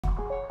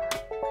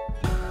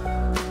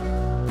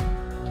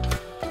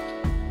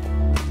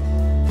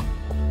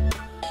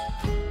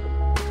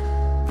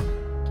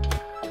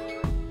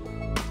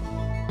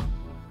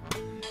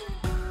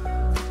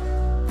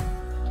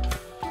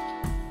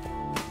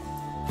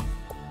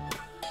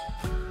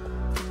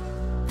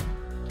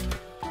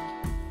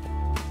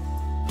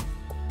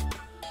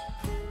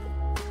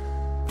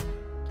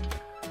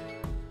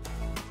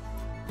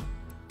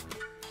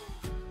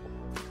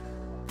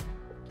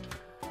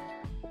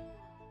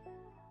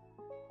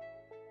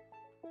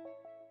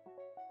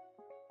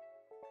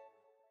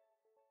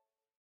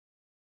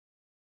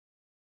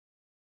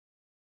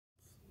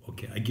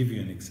Okay, I give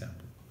you an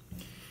example.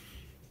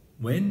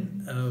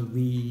 When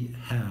we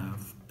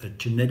have a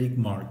genetic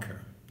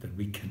marker that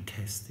we can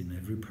test in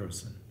every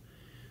person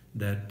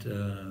that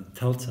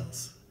tells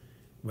us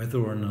whether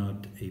or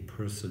not a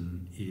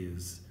person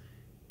is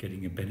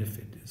getting a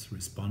benefit, is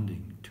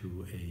responding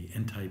to an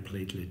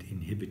antiplatelet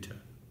inhibitor,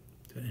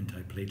 the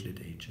antiplatelet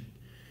agent,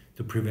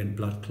 to prevent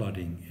blood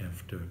clotting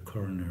after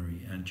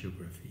coronary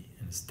angiography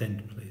and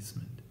stent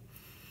placement.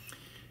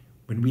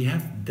 When we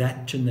have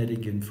that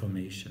genetic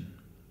information,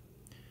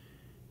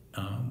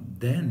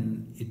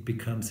 then it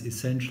becomes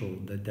essential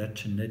that that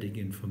genetic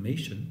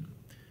information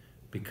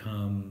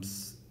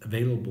becomes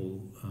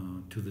available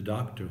to the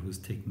doctor who's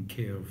taking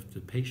care of the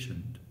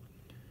patient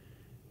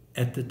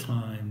at the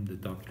time the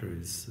doctor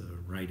is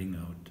writing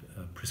out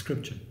a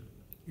prescription,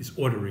 is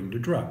ordering the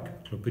drug,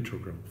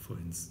 clopidogrel, for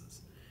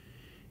instance.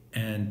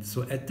 And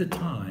so at the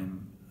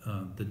time,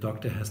 the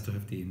doctor has to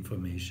have the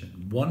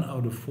information. 1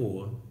 out of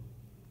 4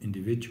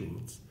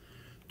 individuals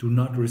do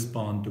not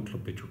respond to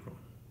clopidogrel.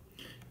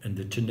 And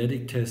the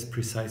genetic test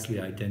precisely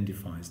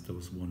identifies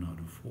those 1 out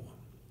of 4.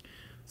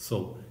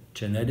 So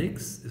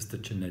genetics is the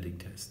genetic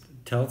test.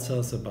 It tells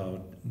us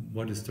about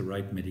what is the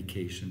right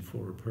medication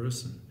for a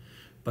person.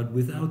 But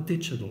without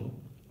digital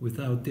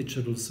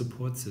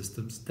support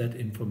systems, that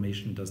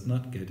information does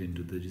not get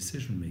into the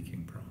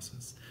decision-making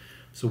process.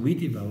 So we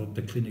developed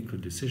a clinical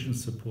decision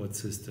support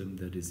system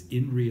that is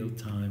in real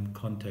time,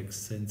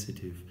 context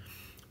sensitive,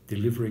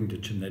 delivering the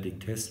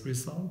genetic test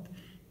result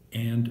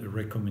and a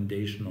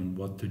recommendation on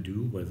what to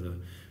do, whether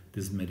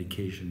this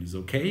medication is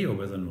okay or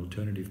whether an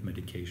alternative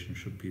medication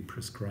should be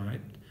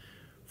prescribed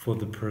for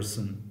the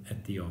person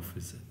at the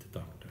office, at the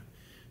doctor.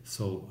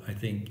 So I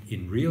think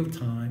in real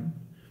time,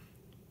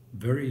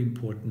 very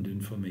important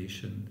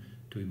information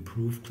to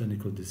improve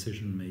clinical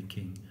decision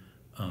making,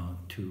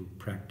 to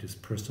practice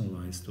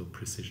personalized or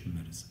precision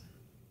medicine.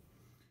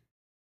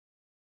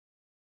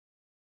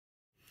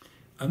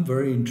 I'm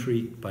very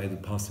intrigued by the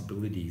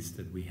possibilities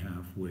that we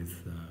have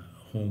with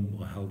home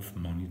or health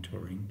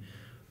monitoring,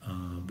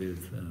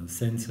 with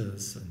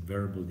sensors and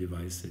wearable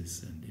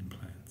devices and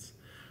implants.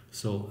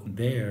 So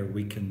there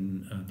we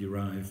can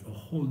derive a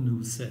whole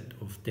new set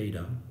of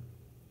data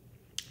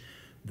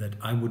that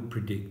I would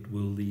predict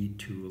will lead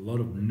to a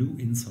lot of new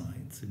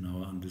insights in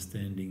our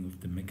understanding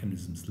of the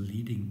mechanisms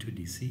leading to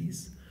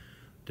disease,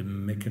 the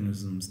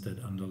mechanisms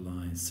that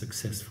underlie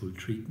successful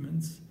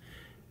treatments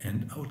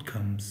and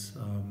outcomes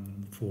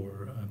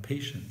for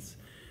patients.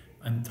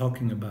 I'm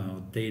talking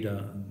about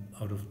data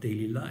out of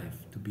daily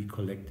life to be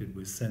collected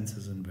with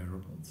sensors and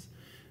wearables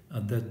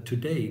that to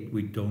date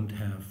we don't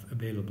have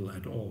available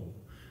at all.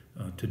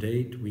 To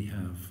date we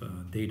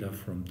have data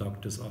from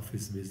doctor's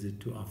office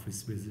visit to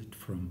office visit,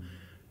 from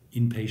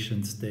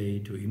inpatient stay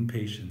to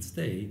inpatient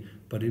stay,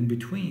 but in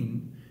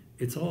between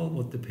it's all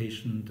what the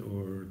patient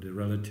or the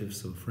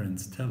relatives or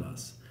friends tell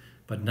us,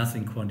 but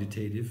nothing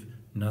quantitative,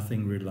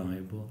 nothing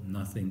reliable,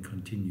 nothing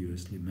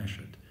continuously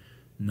measured.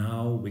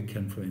 Now we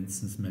can, for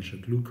instance, measure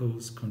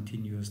glucose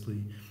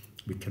continuously,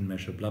 we can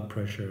measure blood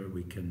pressure,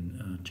 we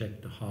can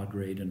check the heart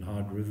rate and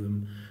heart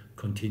rhythm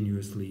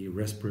continuously,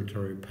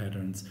 respiratory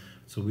patterns,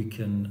 so we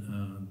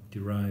can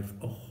derive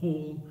a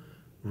whole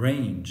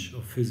range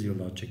of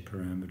physiologic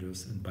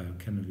parameters and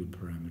biochemical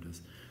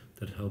parameters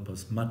that help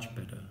us much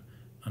better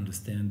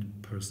understand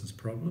a person's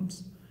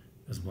problems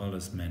as well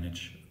as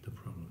manage the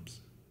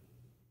problems.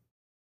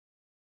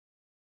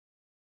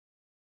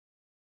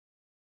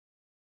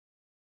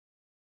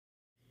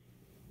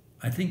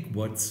 I think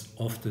what's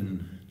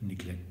often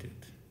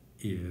neglected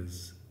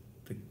is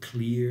the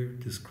clear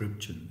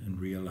description and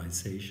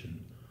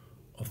realization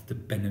of the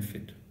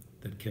benefit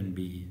that can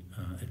be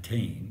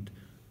attained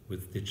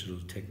with digital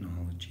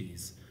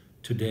technologies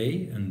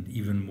today and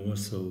even more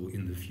so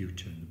in the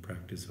future in the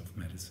practice of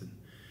medicine.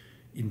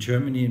 In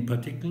Germany in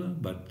particular,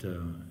 but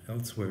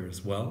elsewhere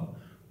as well,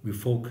 we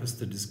focus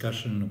the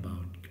discussion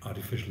about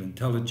artificial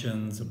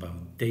intelligence,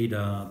 about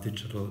data,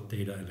 digital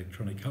data,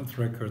 electronic health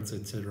records,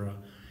 etc.,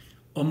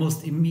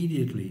 almost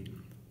immediately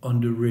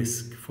on the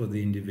risk for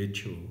the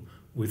individual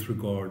with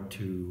regard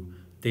to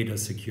data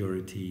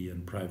security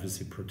and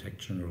privacy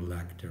protection or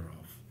lack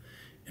thereof.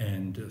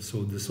 And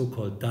so the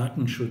so-called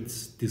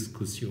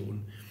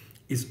Datenschutzdiskussion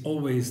is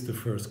always the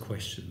first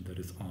question that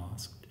is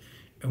asked.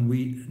 And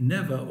we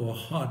never or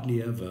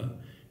hardly ever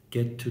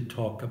get to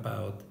talk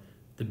about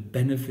the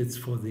benefits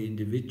for the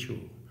individual.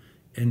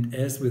 And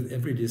as with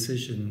every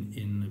decision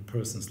in a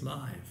person's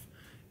life,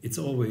 it's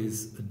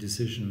always a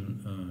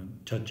decision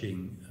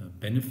judging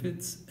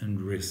benefits and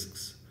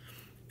risks.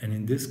 And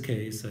in this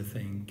case, I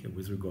think,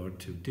 with regard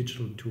to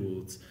digital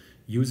tools,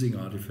 using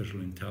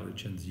artificial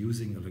intelligence,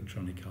 using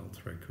electronic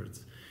health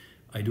records,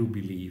 I do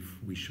believe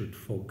we should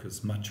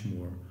focus much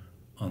more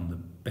on the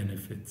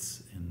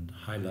benefits and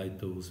highlight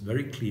those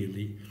very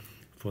clearly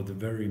for the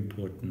very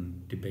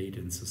important debate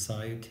in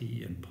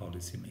society and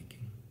policy making.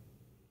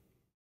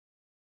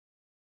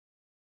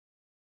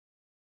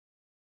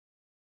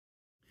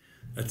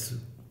 That's a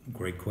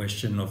great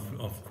question.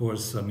 Of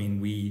course, I mean,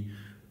 we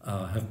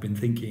have been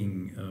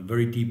thinking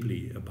very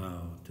deeply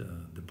about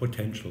the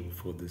potential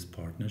for this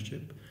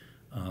partnership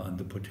and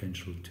the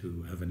potential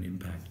to have an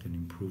impact in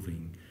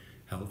improving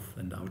health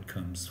and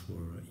outcomes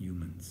for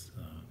humans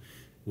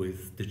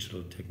with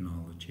digital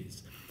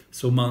technologies.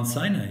 So Mount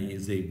Sinai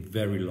is a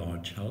very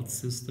large health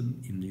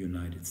system in the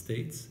United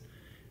States.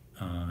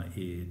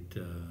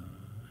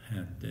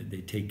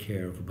 They take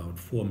care of about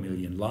 4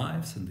 million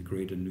lives in the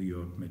greater New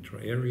York metro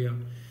area.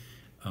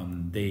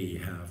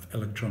 They have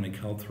electronic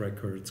health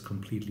records,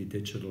 completely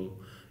digital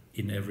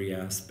in every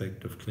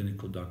aspect of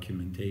clinical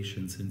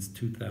documentation since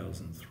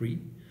 2003.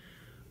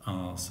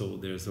 So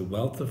there's a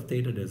wealth of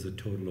data. There's a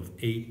total of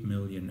 8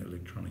 million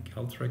electronic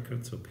health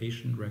records or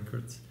patient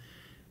records.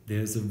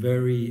 There's a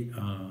very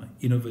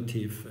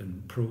innovative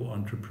and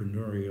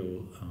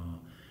pro-entrepreneurial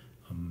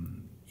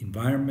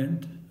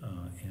environment,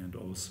 and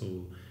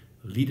also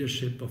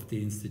leadership of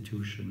the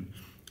institution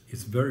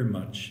is very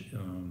much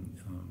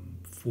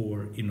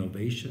for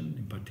innovation.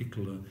 In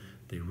particular,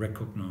 they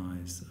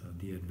recognize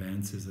the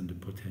advances and the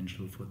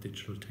potential for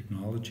digital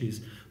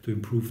technologies to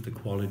improve the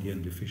quality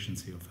and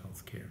efficiency of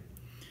healthcare.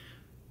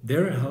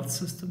 They're a health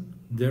system,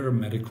 they're a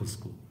medical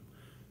school.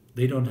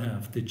 They don't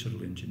have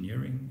digital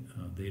engineering,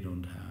 they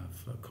don't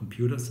have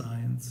computer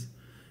science,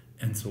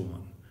 and so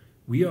on.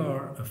 We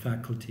are a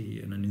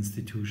faculty and an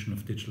institution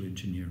of digital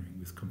engineering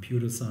with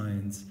computer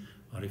science,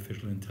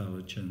 artificial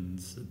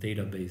intelligence,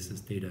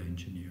 databases, data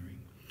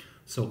engineering.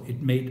 So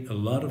it made a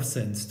lot of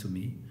sense to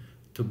me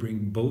to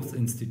bring both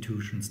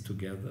institutions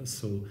together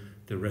so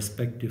the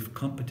respective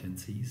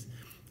competencies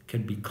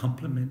can be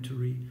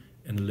complementary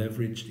and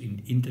leveraged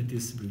in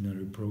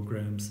interdisciplinary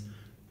programs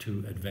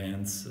to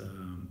advance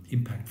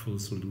impactful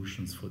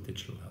solutions for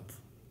digital health.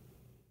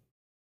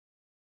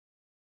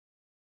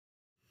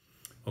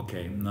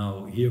 Okay,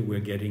 now here we're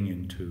getting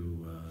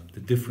into the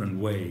different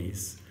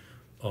ways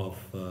of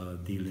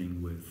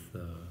dealing with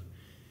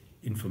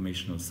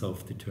informational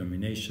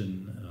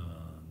self-determination,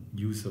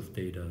 use of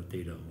data,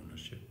 data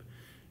ownership.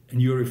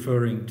 And you're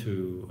referring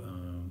to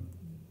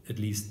at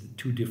least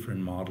 2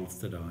 different models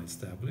that are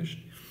established,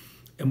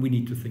 and we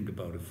need to think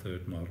about a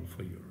third model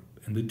for Europe.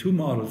 And the 2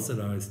 models that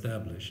are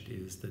established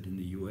is that in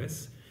the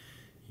US,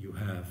 you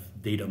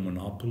have data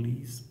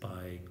monopolies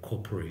by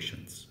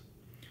corporations.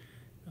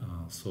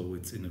 So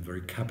it's in a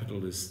very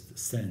capitalist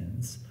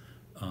sense,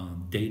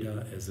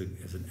 data as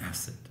an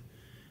asset.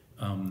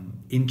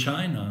 In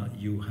China,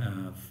 you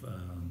have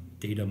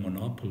data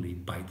monopoly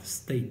by the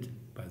state,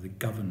 by the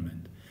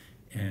government,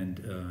 and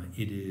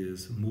it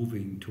is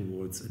moving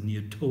towards a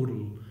near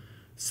total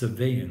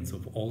surveillance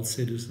of all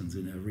citizens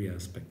in every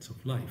aspect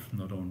of life,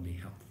 not only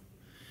health.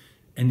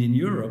 And in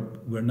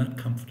Europe, we're not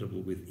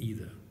comfortable with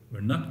either.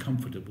 We're not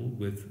comfortable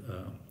with,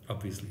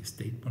 obviously,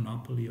 state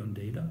monopoly on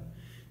data,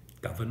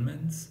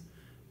 governments,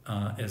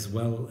 as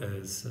well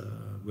as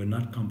we're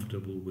not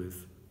comfortable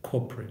with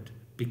corporate,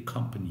 big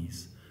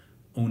companies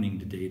owning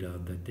the data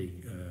that they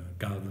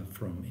gather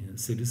from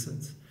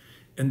citizens.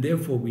 And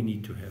therefore, we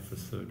need to have a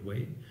third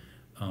way,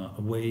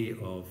 a way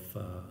of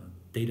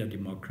data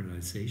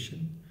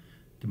democratization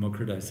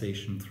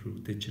through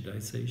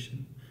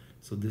digitization.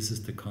 So this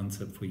is the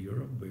concept for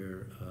Europe,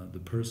 where the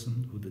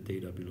person who the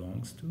data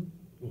belongs to,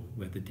 or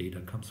where the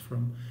data comes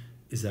from,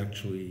 is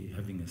actually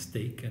having a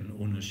stake and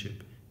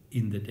ownership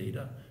in the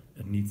data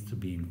and needs to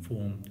be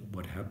informed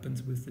what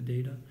happens with the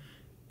data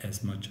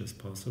as much as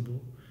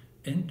possible,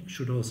 and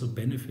should also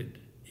benefit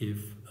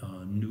if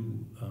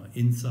new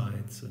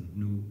insights and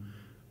new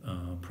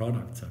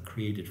products are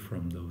created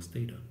from those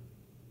data.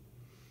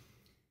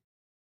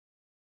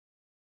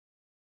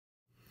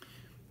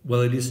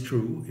 Well, it is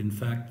true, in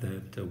fact,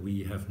 that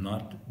we have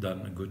not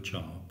done a good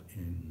job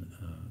in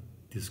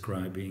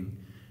describing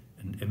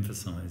and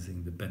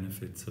emphasizing the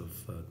benefits of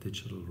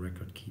digital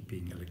record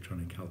keeping,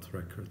 electronic health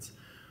records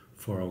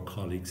for our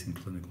colleagues in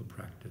clinical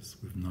practice.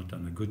 We've not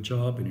done a good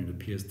job, and it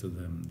appears to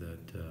them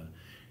that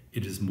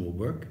it is more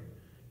work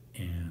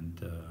and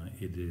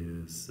it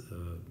is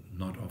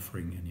not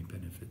offering any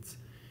benefits.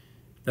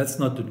 That's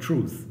not the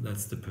truth,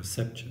 that's the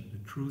perception.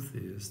 The truth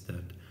is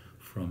that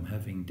from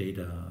having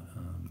data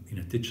in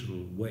a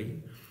digital way,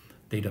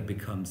 data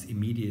becomes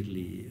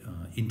immediately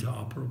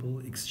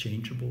interoperable,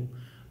 exchangeable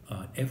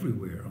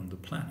everywhere on the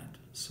planet.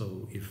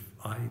 So if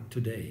I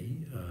today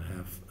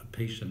have a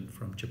patient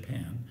from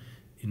Japan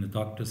in a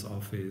doctor's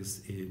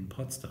office in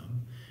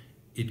Potsdam,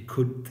 it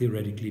could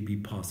theoretically be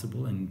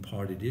possible, and in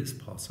part it is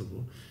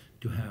possible,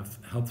 to have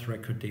health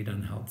record data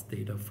and health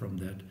data from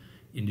that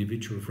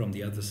individual from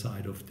the other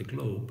side of the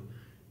globe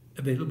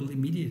available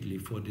immediately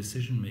for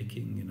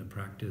decision-making in a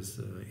practice,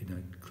 in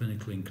a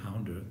clinical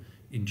encounter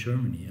in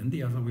Germany, and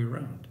the other way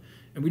around.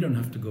 And we don't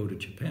have to go to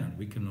Japan.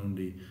 We can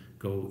only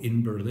go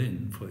in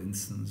Berlin, for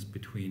instance,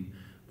 between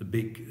the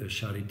big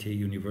Charité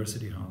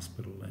University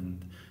Hospital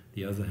and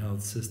the other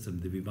health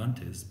system, the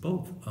Vivantes.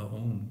 Both are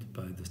owned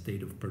by the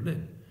state of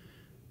Berlin.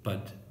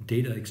 But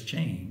data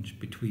exchange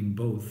between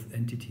both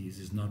entities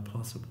is not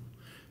possible.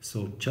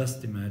 So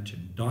just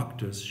imagine,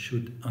 doctors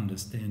should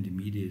understand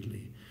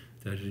immediately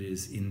that it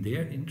is in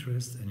their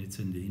interest and it's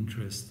in the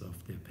interest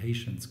of their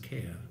patients'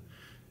 care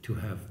to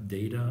have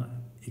data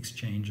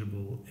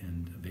exchangeable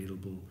and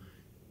available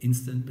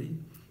instantly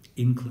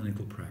in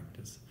clinical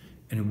practice.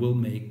 And it will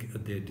make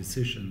their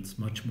decisions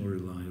much more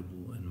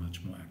reliable and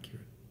much more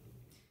accurate.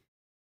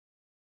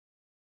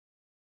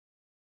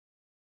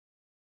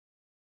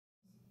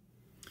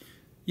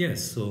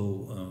 Yes,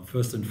 so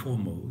first and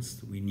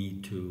foremost, we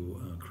need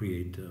to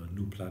create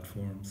new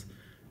platforms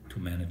to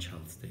manage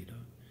health data.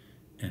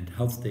 And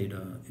health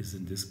data is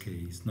in this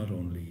case not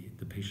only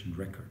the patient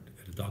record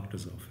at a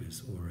doctor's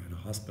office or at a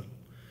hospital,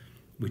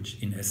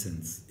 which in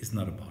essence is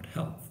not about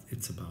health,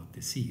 it's about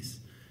disease.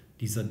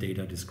 These are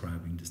data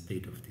describing the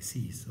state of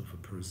disease of a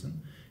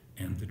person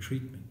and the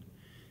treatment.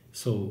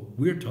 So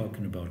we're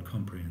talking about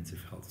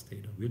comprehensive health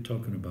data. We're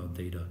talking about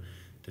data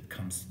that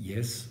comes,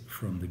 yes,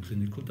 from the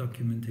clinical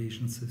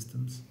documentation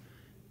systems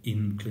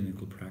in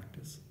clinical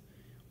practice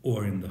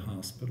or in the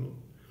hospital.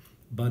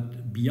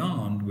 But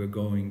beyond, we're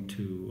going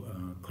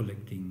to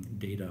collecting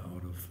data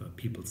out of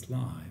people's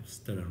lives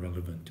that are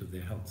relevant to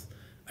their health.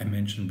 I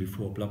mentioned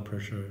before blood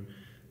pressure,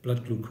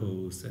 blood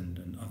glucose,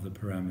 and other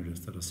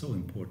parameters that are so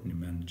important in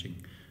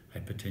managing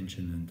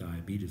hypertension and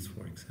diabetes,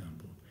 for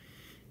example.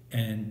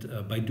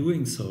 And by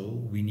doing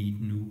so, we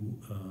need new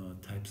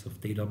types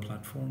of data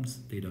platforms,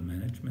 data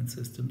management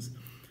systems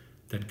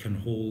that can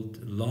hold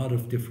a lot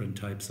of different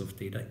types of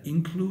data,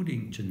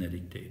 including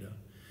genetic data,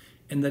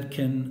 and that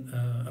can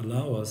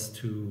allow us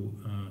to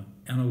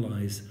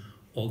analyze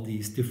all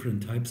these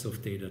different types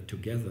of data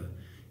together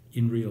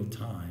in real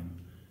time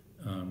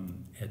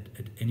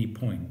at any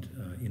point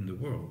in the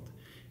world.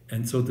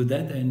 And so to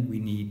that end, we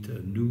need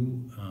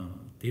new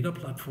data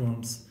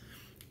platforms,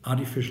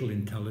 artificial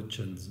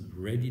intelligence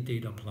ready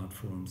data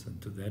platforms,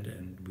 and to that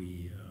end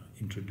we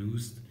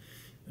introduced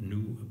a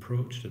new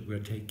approach that we're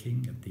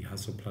taking at the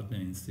Hasso Plattner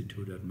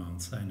Institute at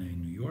Mount Sinai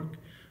in New York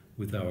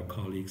with our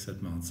colleagues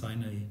at Mount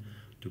Sinai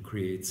to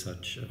create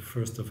such a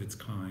first of its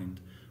kind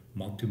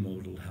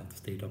multimodal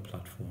health data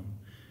platform.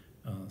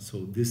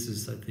 So this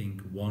is, I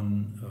think,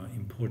 one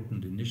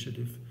important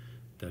initiative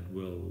that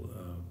will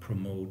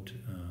promote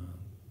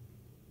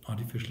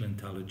artificial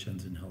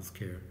intelligence in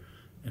healthcare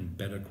and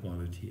better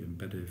quality and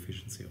better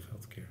efficiency of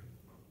healthcare.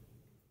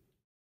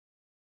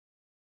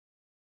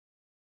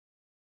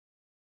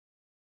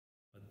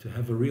 But to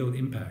have a real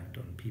impact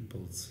on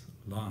people's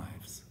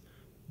lives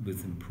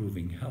with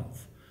improving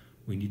health,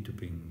 we need to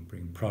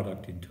bring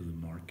product into the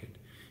market.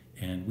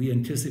 And we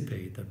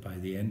anticipate that by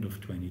the end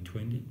of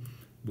 2020,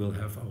 we'll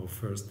have our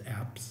first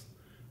apps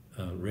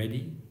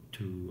ready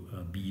to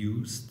be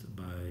used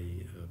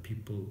by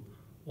people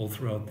all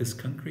throughout this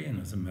country,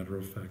 and as a matter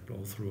of fact,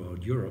 all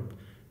throughout Europe,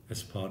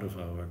 as part of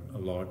our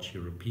large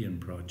European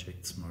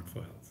project, Smart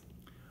for Health.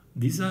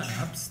 These are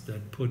apps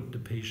that put the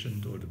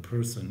patient or the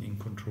person in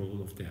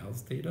control of the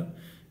health data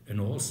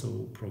and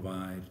also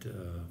provide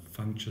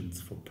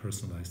functions for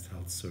personalized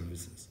health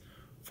services.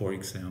 For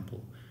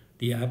example,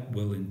 the app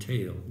will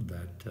entail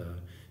that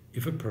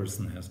if a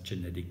person has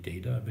genetic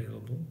data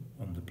available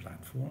on the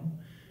platform,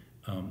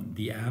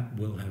 the app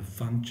will have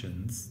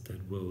functions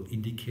that will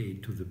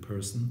indicate to the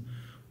person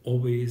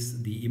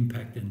always the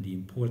impact and the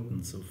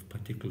importance of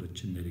particular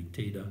genetic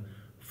data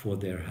for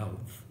their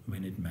health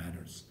when it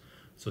matters.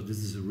 So this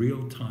is a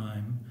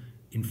real-time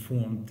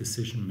informed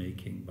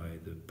decision-making by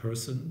the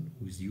person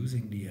who's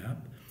using the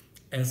app,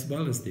 as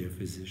well as their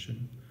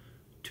physician,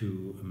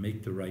 to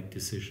make the right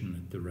decision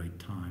at the right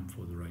time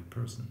for the right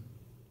person.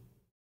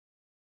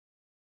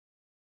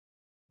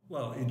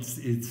 Well,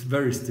 it's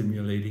very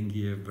stimulating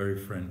here, very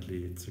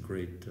friendly. It's a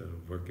great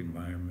work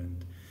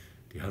environment.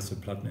 The Hasso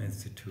Plattner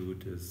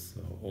Institute is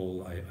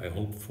all I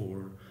hope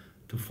for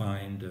to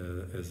find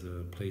as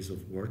a place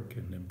of work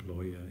and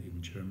employer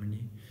in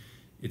Germany.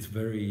 It's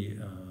very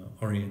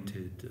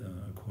oriented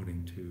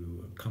according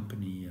to a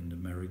company and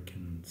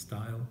American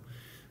style,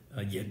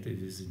 yet it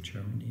is in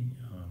Germany.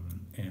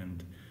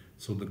 And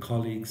so the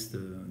colleagues,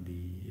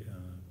 the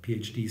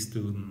PhD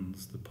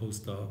students, the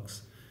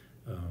postdocs,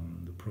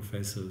 the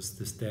professors,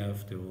 the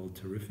staff, they're all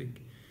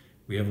terrific.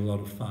 We have a lot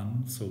of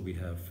fun, so we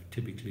have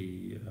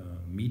typically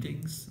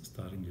meetings,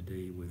 starting the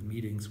day with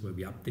meetings where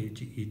we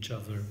update each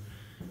other.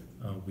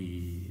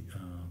 We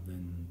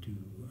then do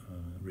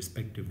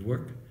respective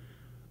work.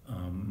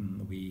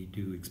 We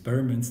do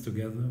experiments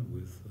together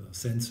with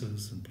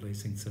sensors and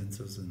placing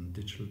sensors and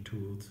digital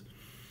tools.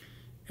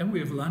 And we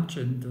have lunch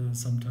and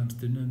sometimes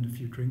dinner and a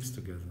few drinks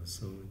together,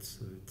 so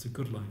it's a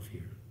good life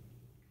here.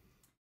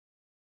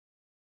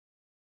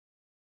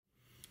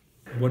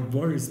 What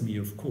worries me,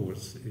 of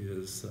course,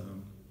 is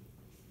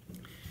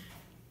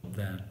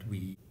that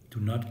we do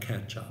not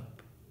catch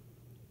up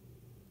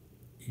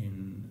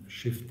in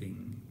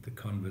shifting the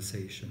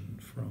conversation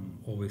from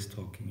always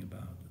talking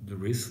about the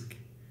risk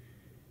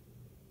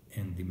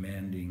and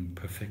demanding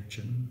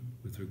perfection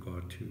with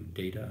regard to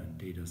data and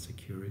data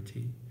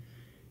security,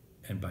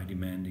 and by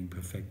demanding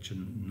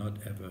perfection, not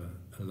ever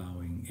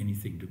allowing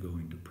anything to go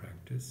into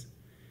practice,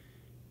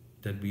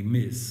 that we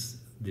miss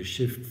the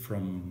shift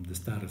from the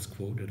status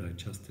quo that I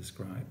just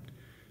described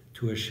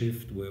to a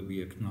shift where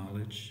we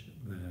acknowledge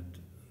that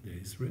there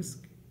is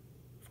risk,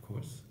 of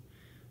course,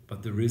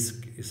 but the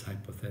risk is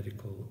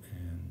hypothetical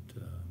and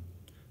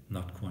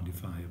not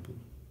quantifiable.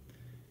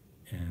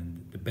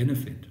 And the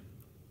benefit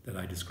that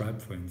I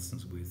described, for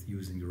instance, with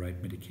using the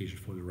right medication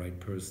for the right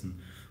person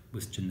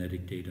with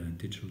genetic data and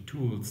digital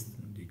tools,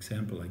 the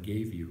example I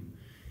gave you,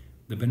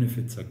 the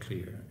benefits are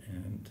clear.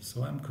 And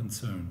so I'm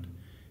concerned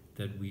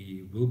that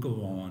we will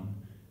go on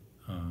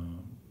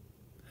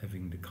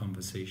having the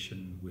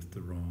conversation with the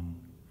wrong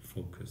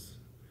focus.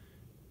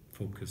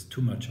 Focus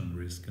too much on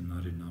risk and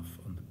not enough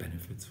on the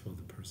benefits for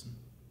the person.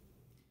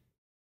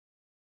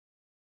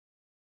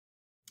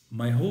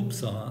 My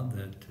hopes are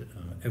that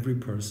every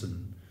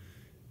person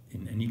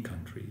in any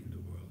country in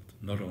the world,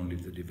 not only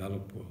the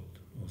developed world,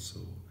 also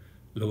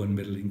low and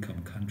middle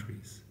income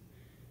countries,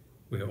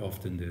 where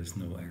often there's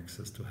no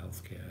access to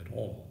healthcare at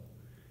all,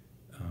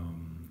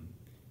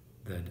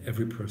 that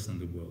every person in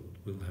the world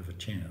will have a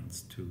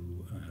chance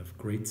to have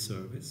great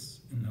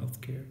service in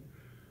healthcare,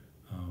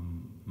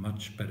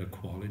 much better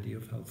quality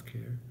of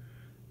healthcare,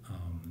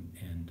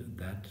 and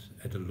that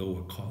at a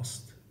lower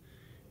cost,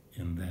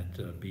 and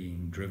that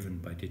being driven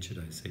by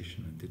digitization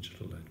and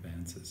digital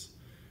advances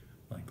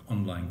like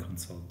online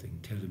consulting,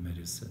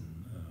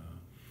 telemedicine,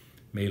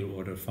 mail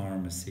order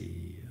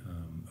pharmacy,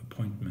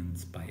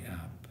 appointments by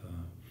app,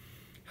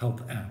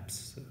 health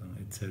apps,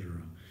 etc.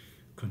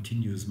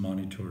 Continuous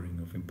monitoring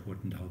of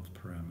important health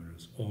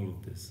parameters. All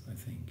of this, I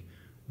think,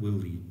 will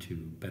lead to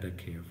better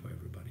care for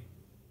everybody.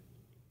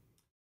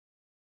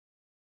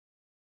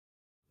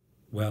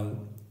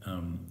 Well,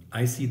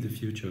 I see the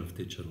future of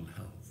digital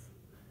health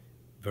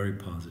very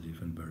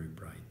positive and very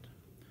bright.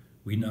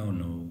 We now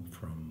know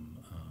from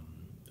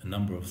a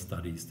number of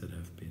studies that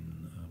have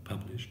been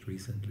published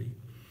recently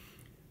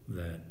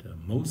that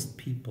most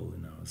people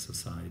in our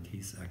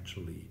societies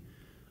actually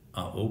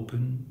are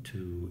open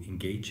to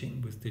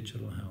engaging with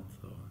digital health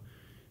or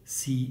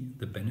see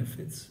the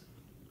benefits,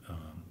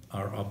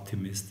 are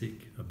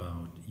optimistic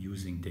about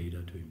using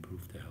data to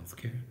improve their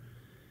healthcare.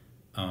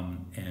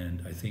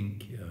 And I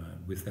think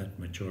with that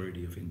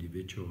majority of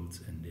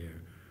individuals and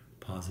their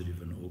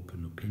positive and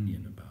open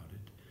opinion about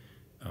it,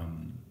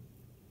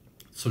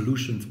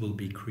 solutions will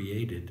be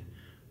created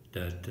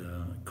that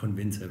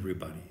convince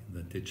everybody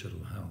that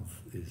digital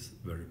health is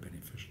very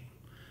beneficial.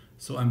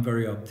 So I'm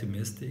very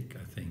optimistic.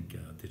 I think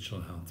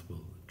digital health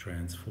will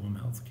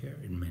transform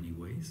healthcare in many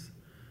ways,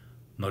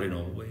 not in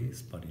all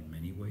ways, but in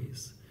many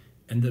ways,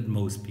 and that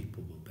most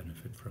people will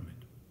benefit from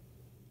it.